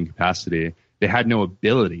code breaking capacity. They had no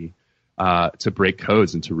ability to break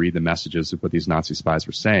codes and to read the messages of what these Nazi spies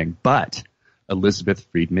were saying. But Elizabeth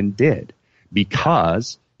Friedman did,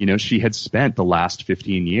 because she had spent the last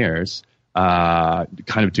 15 years kind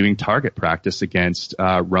of doing target practice against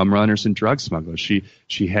rum runners and drug smugglers.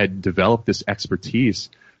 She had developed this expertise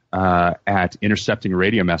at intercepting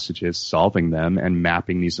radio messages, solving them, and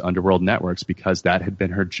mapping these underworld networks, because that had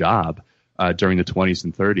been her job during the 20s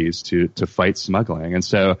and 30s to fight smuggling. And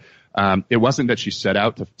so it wasn't that she set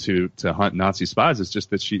out to hunt Nazi spies. It's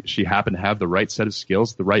just that she happened to have the right set of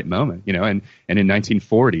skills at the right moment. And in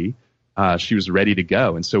 1940. She was ready to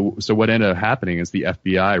go. And so what ended up happening is the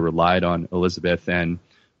FBI relied on Elizabeth and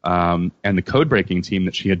the code breaking team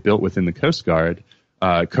that she had built within the Coast Guard,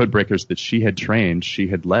 code breakers that she had trained, she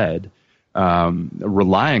had led,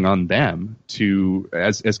 relying on them to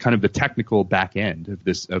as kind of the technical back end of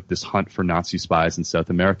this hunt for Nazi spies in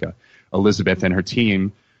South America. Elizabeth and her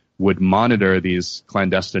team would monitor these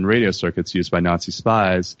clandestine radio circuits used by Nazi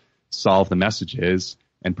spies, solve the messages,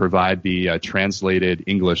 and provide the translated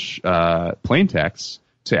English plain text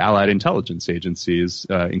to Allied intelligence agencies,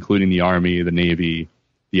 including the Army, the Navy,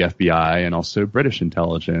 the FBI, and also British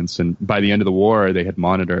intelligence. And by the end of the war, they had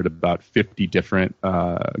monitored about 50 different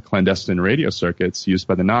clandestine radio circuits used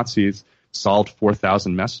by the Nazis, solved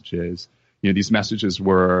 4,000 messages. These messages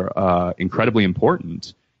were incredibly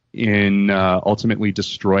important in ultimately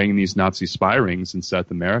destroying these Nazi spy rings in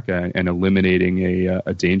South America and eliminating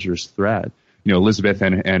a dangerous threat. Elizabeth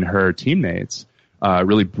and her teammates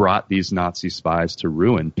really brought these Nazi spies to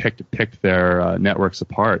ruin, picked their networks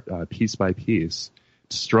apart piece by piece,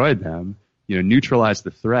 destroyed them, neutralized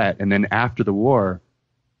the threat. And then after the war,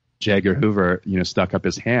 J. Edgar Hoover, stuck up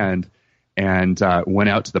his hand and went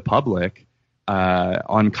out to the public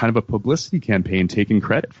on kind of a publicity campaign, taking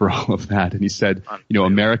credit for all of that. And he said,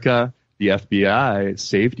 America, the FBI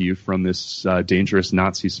saved you from this dangerous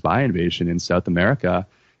Nazi spy invasion in South America.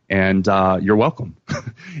 And you're welcome. Wow.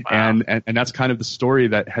 And that's kind of the story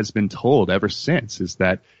that has been told ever since, is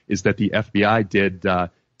that the FBI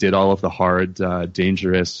did all of the hard,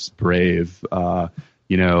 dangerous, brave,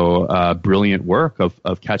 brilliant work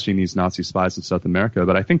of catching these Nazi spies in South America.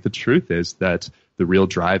 But I think the truth is that the real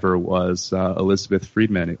driver was Elizabeth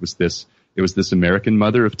Friedman. It was this American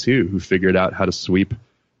mother of two who figured out how to sweep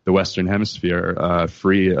the Western Hemisphere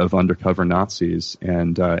free of undercover Nazis,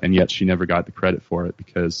 and yet she never got the credit for it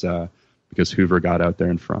because Hoover got out there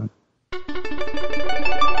in front.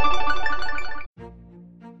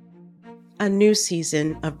 A new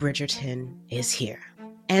season of Bridgerton is here.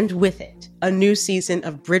 and with it, a new season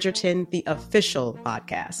of Bridgerton, the official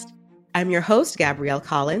podcast. I'm your host, Gabrielle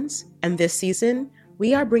Collins, and this season,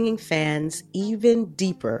 we are bringing fans even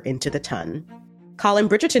deeper into the ton. Colin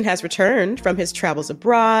Bridgerton has returned from his travels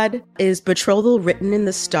abroad. Is betrothal written in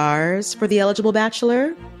the stars for the eligible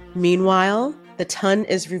bachelor? Meanwhile, the ton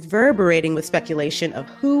is reverberating with speculation of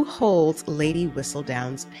who holds Lady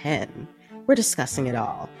Whistledown's pen. We're discussing it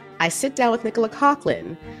all. I sit down with Nicola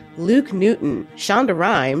Coughlan, Luke Newton, Shonda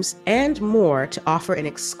Rhimes, and more to offer an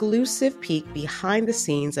exclusive peek behind the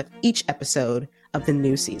scenes of each episode of the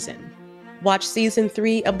new season. Watch season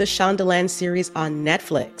 3 of the Shondaland series on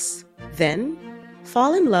Netflix. Then,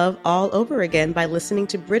 fall in love all over again by listening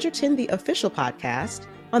to Bridgerton, the official podcast,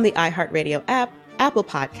 on the iHeartRadio app, Apple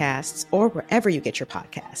Podcasts, or wherever you get your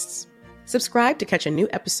podcasts. Subscribe to catch a new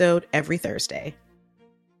episode every Thursday.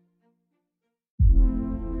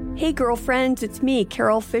 Hey girlfriends, it's me,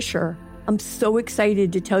 Carol Fisher. I'm so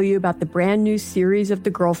excited to tell you about the brand new series of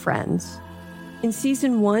The Girlfriends. In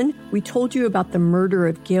season 1, we told you about the murder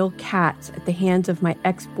of Gail Katz at the hands of my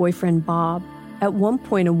ex-boyfriend Bob. At one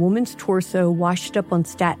point, a woman's torso washed up on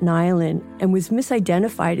Staten Island and was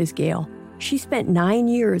misidentified as Gail. She spent 9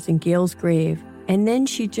 years in Gail's grave, and then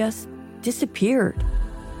she just disappeared.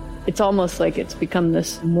 It's almost like it's become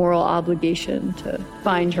this moral obligation to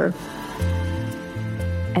find her.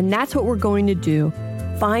 And that's what we're going to do.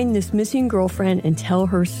 Find this missing girlfriend and tell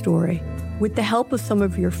her story. With the help of some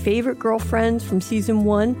of your favorite girlfriends from season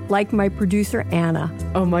 1, like my producer, Anna.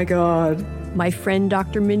 Oh my God. My friend,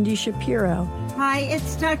 Dr. Mindy Shapiro. Hi,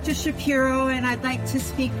 it's Dr. Shapiro, and I'd like to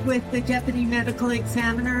speak with the Deputy Medical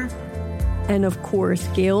Examiner. And of course,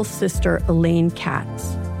 Gail's sister, Elaine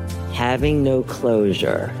Katz. Having no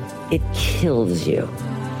closure, it kills you.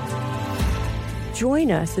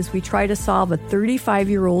 Join us as we try to solve a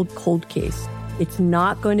 35-year-old cold case. It's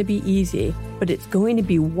not going to be easy, but it's going to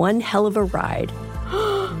be one hell of a ride.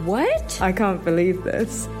 What? I can't believe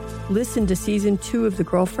this. Listen to season 2 of The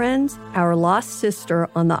Girlfriends, Our Lost Sister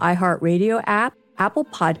on the iHeartRadio app, Apple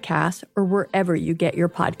Podcasts, or wherever you get your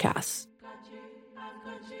podcasts.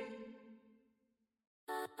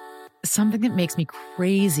 Something that makes me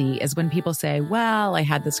crazy is when people say, well, I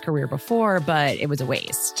had this career before, but it was a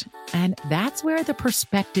waste. And that's where the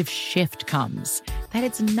perspective shift comes, that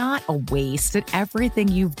it's not a waste, that everything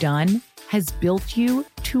you've done has built you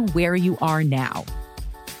to where you are now.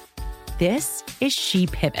 This is She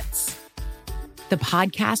Pivots, the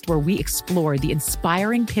podcast where we explore the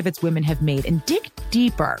inspiring pivots women have made and dig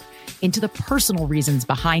deeper into the personal reasons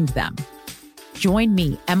behind them. Join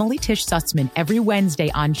me, Emily Tish Sussman, every Wednesday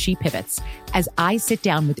on She Pivots as I sit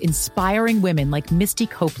down with inspiring women like Misty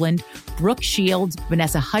Copeland, Brooke Shields,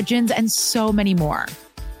 Vanessa Hudgens, and so many more.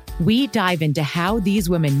 We dive into how these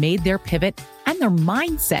women made their pivot and their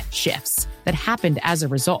mindset shifts that happened as a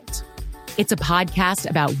result. It's a podcast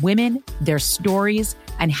about women, their stories,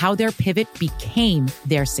 and how their pivot became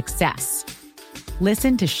their success.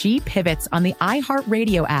 Listen to She Pivots on the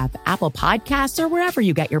iHeartRadio app, Apple Podcasts, or wherever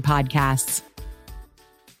you get your podcasts.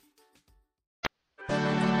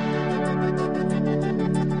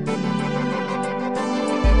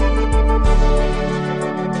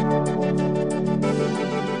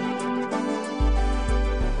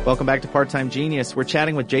 Welcome back to Part-Time Genius. We're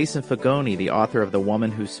chatting with Jason Fagone, the author of The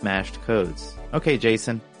Woman Who Smashed Codes. Okay,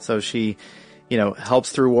 Jason. So she,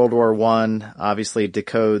 helps through World War I, obviously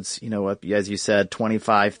decodes, as you said,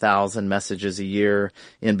 25,000 messages a year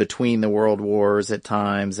in between the world wars at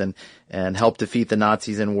times and helped defeat the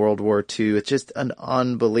Nazis in World War II. It's just an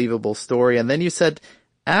unbelievable story. And then you said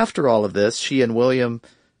after all of this, she and William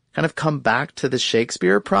kind of come back to the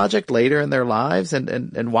Shakespeare Project later in their lives.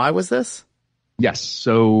 And why was this? Yes.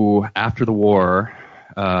 So after the war,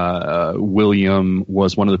 William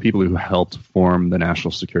was one of the people who helped form the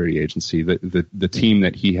National Security Agency, the team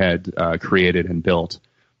that he had created and built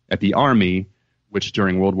at the Army, which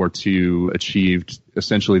during World War II achieved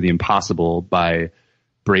essentially the impossible by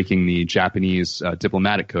breaking the Japanese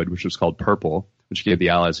diplomatic code, which was called Purple, which gave the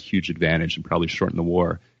Allies a huge advantage and probably shortened the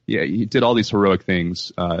war. Yeah, he did all these heroic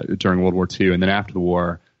things during World War II, and then after the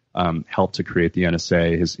war, helped to create the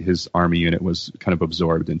NSA. His army unit was kind of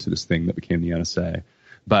absorbed into this thing that became the NSA.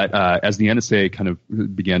 But as the NSA kind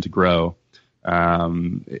of began to grow,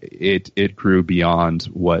 it grew beyond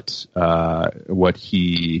what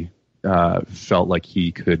he felt like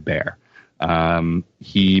he could bear.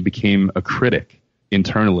 He became a critic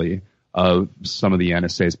internally of some of the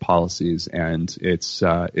NSA's policies and its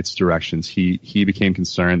directions. He became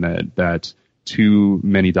concerned that too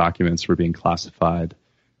many documents were being classified.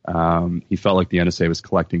 He felt like the NSA was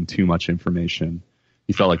collecting too much information.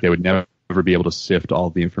 He felt like they would never ever be able to sift all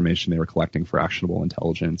the information they were collecting for actionable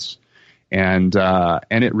intelligence. And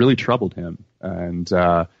it really troubled him. And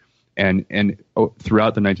throughout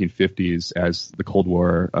the 1950s, as the Cold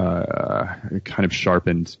War kind of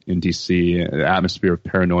sharpened in D.C., the atmosphere of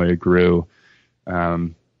paranoia grew.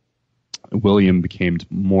 William became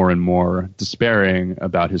more and more despairing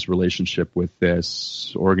about his relationship with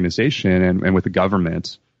this organization and with the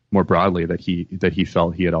government more broadly that he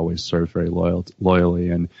felt he had always served very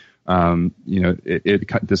loyally. And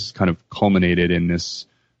this kind of culminated in this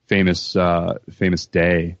famous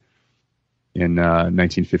day in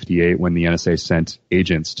 1958 when the NSA sent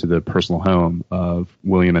agents to the personal home of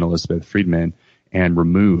William and Elizabeth Friedman and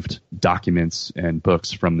removed documents and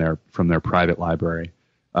books from their private library,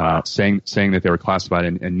 saying that they were classified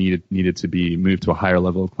and needed to be moved to a higher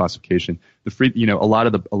level of classification. A lot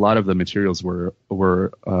of the materials were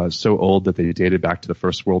so old that they dated back to the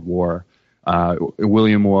First World War.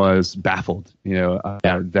 William was baffled,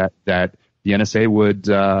 that the NSA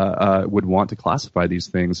would want to classify these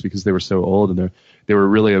things because they were so old and they were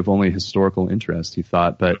really of only historical interest, he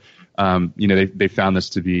thought. But they found this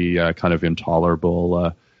to be kind of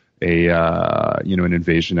intolerable, an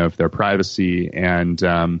invasion of their privacy, and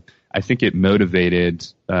I think it motivated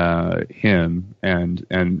him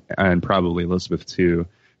and probably Elizabeth too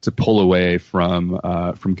to pull away from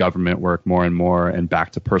government work more and more and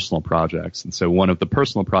back to personal projects. And so one of the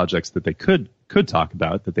personal projects that they could talk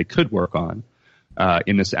about, that they could work on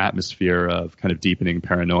in this atmosphere of kind of deepening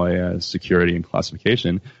paranoia, security, and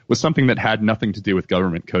classification, was something that had nothing to do with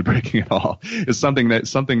government code breaking at all. It's something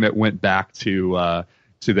that went back to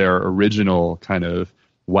their original kind of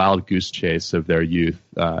wild goose chase of their youth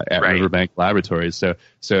at Riverbank Laboratories.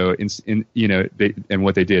 So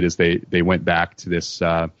what they did is they went back to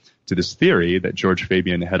this theory that George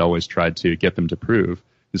Fabian had always tried to get them to prove.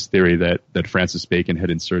 This theory that Francis Bacon had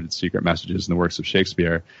inserted secret messages in the works of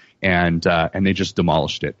Shakespeare, and they just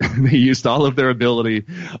demolished it. They used all of their ability,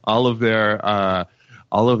 all of their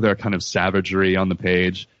kind of savagery on the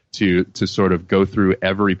page to sort of go through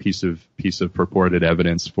every piece of purported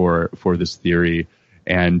evidence for this theory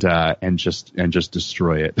and just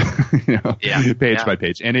destroy it, page by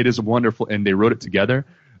page. And it is wonderful. And they wrote it together.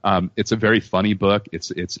 It's a very funny book.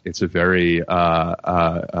 It's a very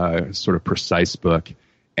sort of precise book.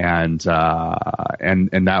 And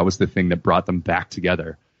that was the thing that brought them back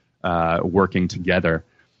together, working together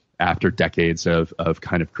after decades of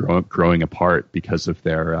kind of growing apart because of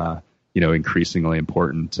their increasingly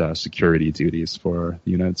important security duties for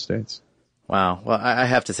the United States. Wow. Well, I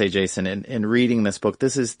have to say, Jason, in reading this book,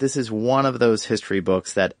 this is one of those history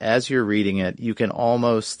books that as you're reading it, you can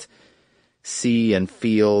almost see and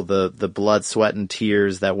feel the blood, sweat, and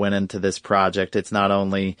tears that went into this project. It's not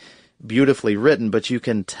only beautifully written, but you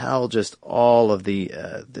can tell just all of the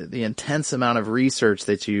intense amount of research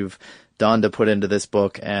that you've done to put into this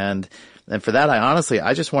book. And for that,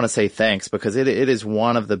 I just want to say thanks, because it is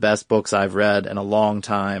one of the best books I've read in a long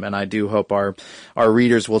time. And I do hope our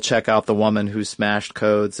readers will check out The Woman Who Smashed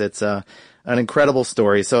Codes. It's an incredible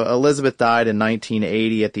story. So Elizabeth died in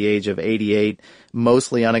 1980 at the age of 88,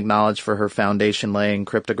 mostly unacknowledged for her foundation-laying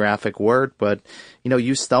cryptographic work. But,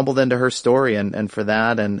 you stumbled into her story, and for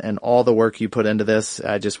that and all the work you put into this,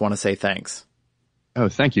 I just want to say thanks. Oh,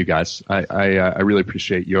 thank you, guys. I really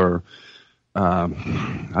appreciate your,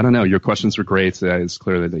 your questions were great. It's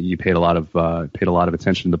clear that you paid a lot of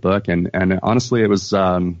attention to the book, and honestly, it was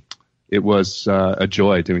a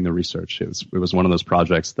joy doing the research. It was one of those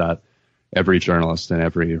projects that every journalist and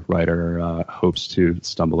every writer hopes to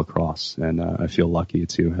stumble across, and I feel lucky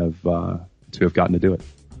to have gotten to do it.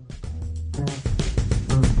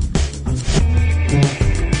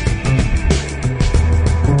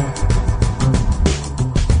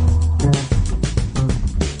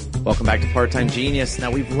 Welcome back to Part-Time Genius.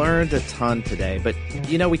 Now, we've learned a ton today, but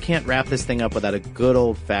we can't wrap this thing up without a good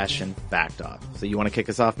old-fashioned fact-off. So you want to kick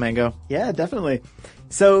us off, Mango? Yeah, definitely.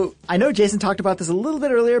 So I know Jason talked about this a little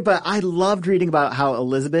bit earlier, but I loved reading about how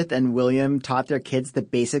Elizabeth and William taught their kids the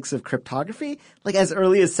basics of cryptography, like as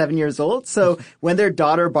early as 7 years old. So when their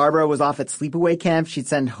daughter Barbara was off at sleepaway camp, she'd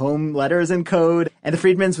send home letters in code, and the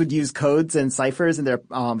Friedmans would use codes and ciphers in their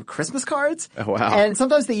Christmas cards. Oh, wow. And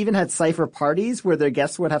sometimes they even had cipher parties where their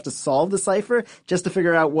guests would have to solve the cipher just to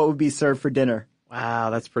figure out what would be served for dinner. Wow,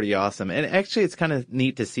 that's pretty awesome. And actually, it's kind of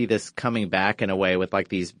neat to see this coming back in a way with like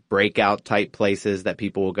these breakout type places that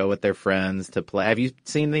people will go with their friends to play. Have you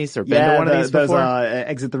seen these or been to one of these before? Those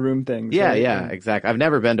exit the room things. Yeah, right? yeah, exactly. I've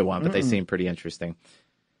never been to one, but they seem pretty interesting.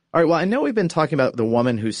 All right, well, I know we've been talking about The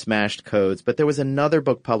Woman Who Smashed Codes, but there was another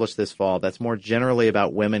book published this fall that's more generally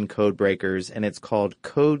about women code breakers, and it's called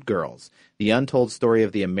Code Girls, The Untold Story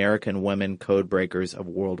of the American Women Code Breakers of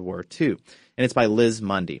World War II. And it's by Liz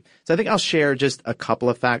Mundy. So I think I'll share just a couple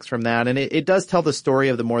of facts from that. And it does tell the story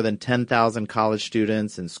of the more than 10,000 college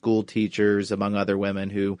students and school teachers, among other women,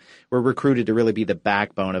 who were recruited to really be the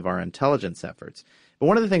backbone of our intelligence efforts. But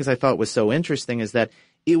one of the things I thought was so interesting is that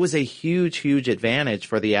it was a huge, huge advantage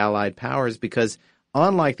for the Allied powers because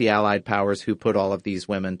unlike the Allied powers who put all of these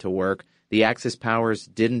women to work, the Axis powers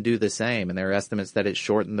didn't do the same. And there are estimates that it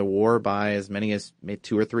shortened the war by as many as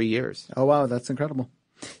 2 or 3 years. Oh, wow. That's incredible.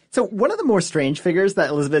 So one of the more strange figures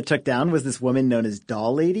that Elizabeth took down was this woman known as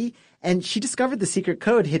Doll Lady. And she discovered the secret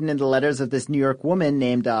code hidden in the letters of this New York woman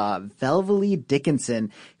named Velvalee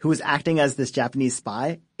Dickinson, who was acting as this Japanese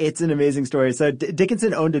spy. It's an amazing story. So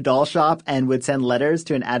Dickinson owned a doll shop and would send letters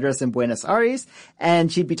to an address in Buenos Aires,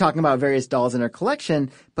 and she'd be talking about various dolls in her collection.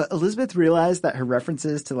 But Elizabeth realized that her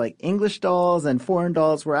references to like English dolls and foreign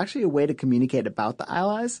dolls were actually a way to communicate about the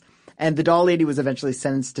Allies. And the doll lady was eventually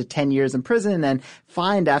sentenced to 10 years in prison and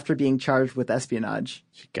fined after being charged with espionage.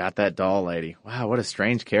 She got that doll lady. Wow, what a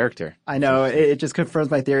strange character. I know. It just confirms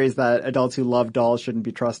my theories that adults who love dolls shouldn't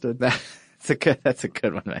be trusted. That's a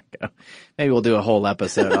good one, Mango. Maybe we'll do a whole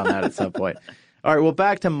episode on that at some point. All right, well,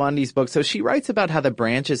 back to Mundy's book. So she writes about how the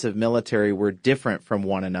branches of military were different from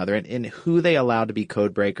one another and who they allowed to be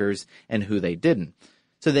code breakers and who they didn't.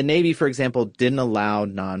 So the Navy, for example, didn't allow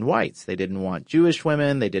non-whites. They didn't want Jewish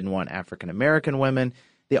women. They didn't want African-American women.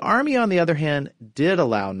 The Army, on the other hand, did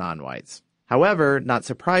allow non-whites. However, not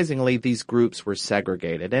surprisingly, these groups were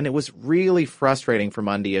segregated. And it was really frustrating for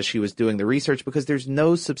Mundy as she was doing the research because there's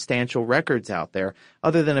no substantial records out there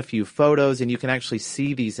other than a few photos. And you can actually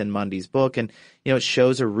see these in Mundy's book. And, it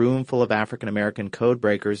shows a room full of African-American code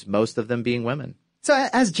breakers, most of them being women. So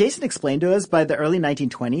as Jason explained to us, by the early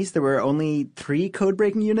 1920s, there were only 3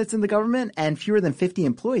 code-breaking units in the government and fewer than 50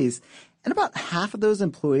 employees. And about half of those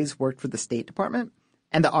employees worked for the State Department.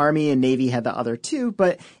 And the Army and Navy had the other 2.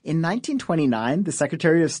 But in 1929, the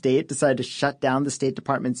Secretary of State decided to shut down the State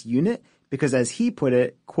Department's unit because, as he put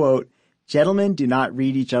it, quote, "Gentlemen do not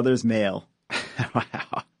read each other's mail."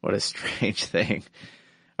 Wow, what a strange thing.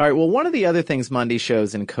 All right, well, one of the other things Mundy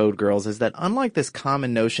shows in Code Girls is that unlike this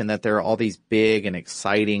common notion that there are all these big and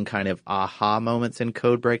exciting kind of aha moments in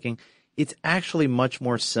code breaking, it's actually much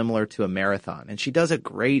more similar to a marathon. And she does a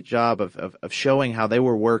great job of showing how they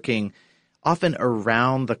were working often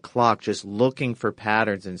around the clock, just looking for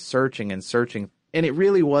patterns and searching and searching. And it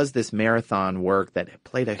really was this marathon work that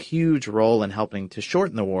played a huge role in helping to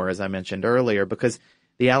shorten the war, as I mentioned earlier, because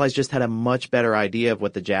the Allies just had a much better idea of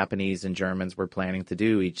what the Japanese and Germans were planning to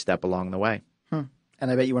do each step along the way. And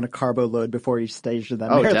I bet you want a carbo load before each stage of that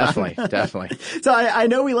marathon. Oh, definitely. So I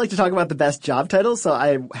know we like to talk about the best job titles, so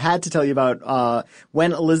I had to tell you about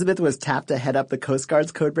when Elizabeth was tapped to head up the Coast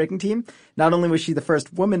Guard's code-breaking team. Not only was she the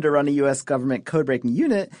first woman to run a U.S. government code-breaking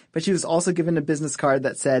unit, but she was also given a business card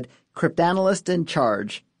that said, "Cryptanalyst in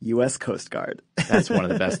charge, U.S. Coast Guard." That's one of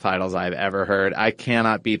the best titles I've ever heard. I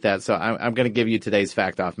cannot beat that, so I'm going to give you today's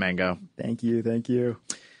fact off, Mango. Thank you.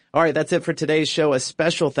 All right, that's it for today's show. A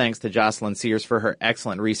special thanks to Jocelyn Sears for her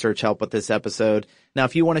excellent research help with this episode. Now,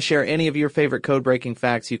 if you want to share any of your favorite code-breaking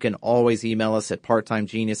facts, you can always email us at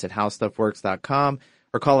parttimegenius@howstuffworks.com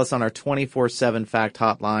or call us on our 24/7 fact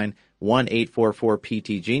hotline,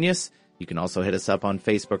 1-844-PT-GENIUS. You can also hit us up on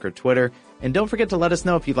Facebook or Twitter. And don't forget to let us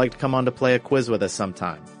know if you'd like to come on to play a quiz with us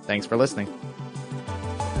sometime. Thanks for listening.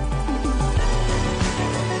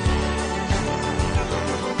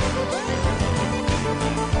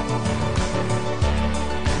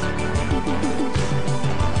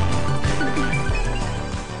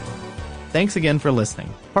 Thanks again for listening.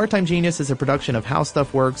 Part-Time Genius is a production of How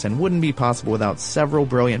Stuff Works and wouldn't be possible without several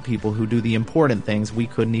brilliant people who do the important things we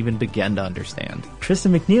couldn't even begin to understand.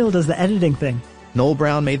 Tristan McNeil does the editing thing. Noel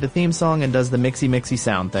Brown made the theme song and does the mixy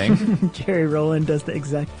sound thing. Jerry Rowland does the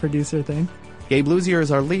exec producer thing. Gabe Luzier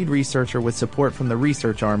is our lead researcher with support from the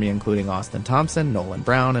research army, including Austin Thompson, Nolan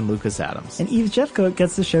Brown, and Lucas Adams. And Eves Jeffcoat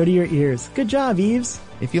gets the show to your ears. Good job, Eves.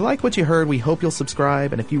 If you like what you heard, we hope you'll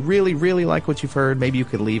subscribe. And if you really, really like what you've heard, maybe you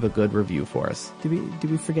could leave a good review for us. Did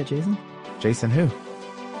we forget Jason? Jason who?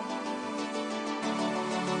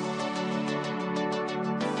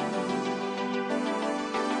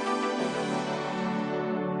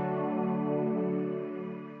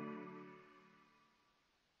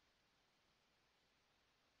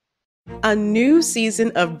 A new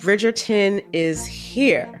season of Bridgerton is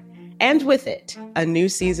here. and with it, a new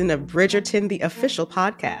season of Bridgerton, the official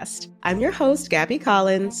podcast. I'm your host, Gabby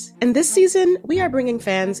Collins, and this season, we are bringing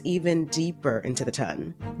fans even deeper into the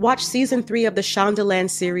ton. Watch season 3 of the Shondaland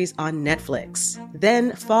series on Netflix,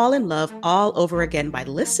 then fall in love all over again by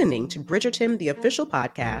listening to Bridgerton, the official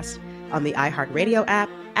podcast, on the iHeartRadio app,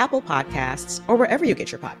 Apple Podcasts, or wherever you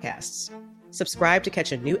get your podcasts. Subscribe to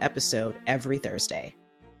catch a new episode every Thursday.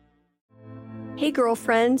 Hey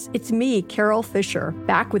girlfriends, it's me, Carol Fisher,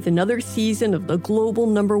 back with another season of the global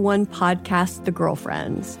 #1 podcast, The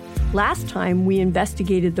Girlfriends. Last time, we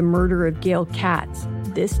investigated the murder of Gail Katz.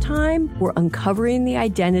 This time, we're uncovering the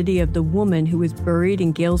identity of the woman who was buried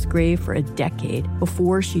in Gail's grave for a decade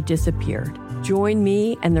before she disappeared. Join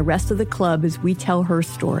me and the rest of the club as we tell her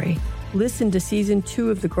story. Listen to season 2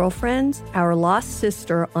 of The Girlfriends, Our Lost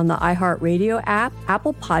Sister on the iHeartRadio app,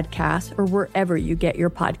 Apple Podcasts, or wherever you get your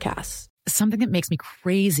podcasts. Something that makes me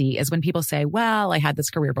crazy is when people say, well, I had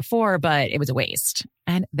this career before, but it was a waste.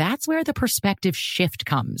 And that's where the perspective shift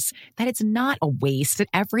comes, that it's not a waste, that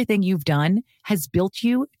everything you've done has built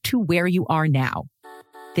you to where you are now.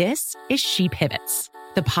 This is She Pivots,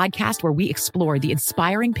 the podcast where we explore the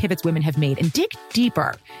inspiring pivots women have made and dig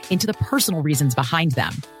deeper into the personal reasons behind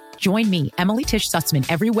them. Join me, Emily Tish Sussman,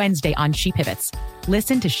 every Wednesday on She Pivots.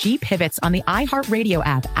 Listen to She Pivots on the iHeartRadio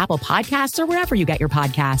app, Apple Podcasts, or wherever you get your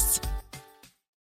podcasts.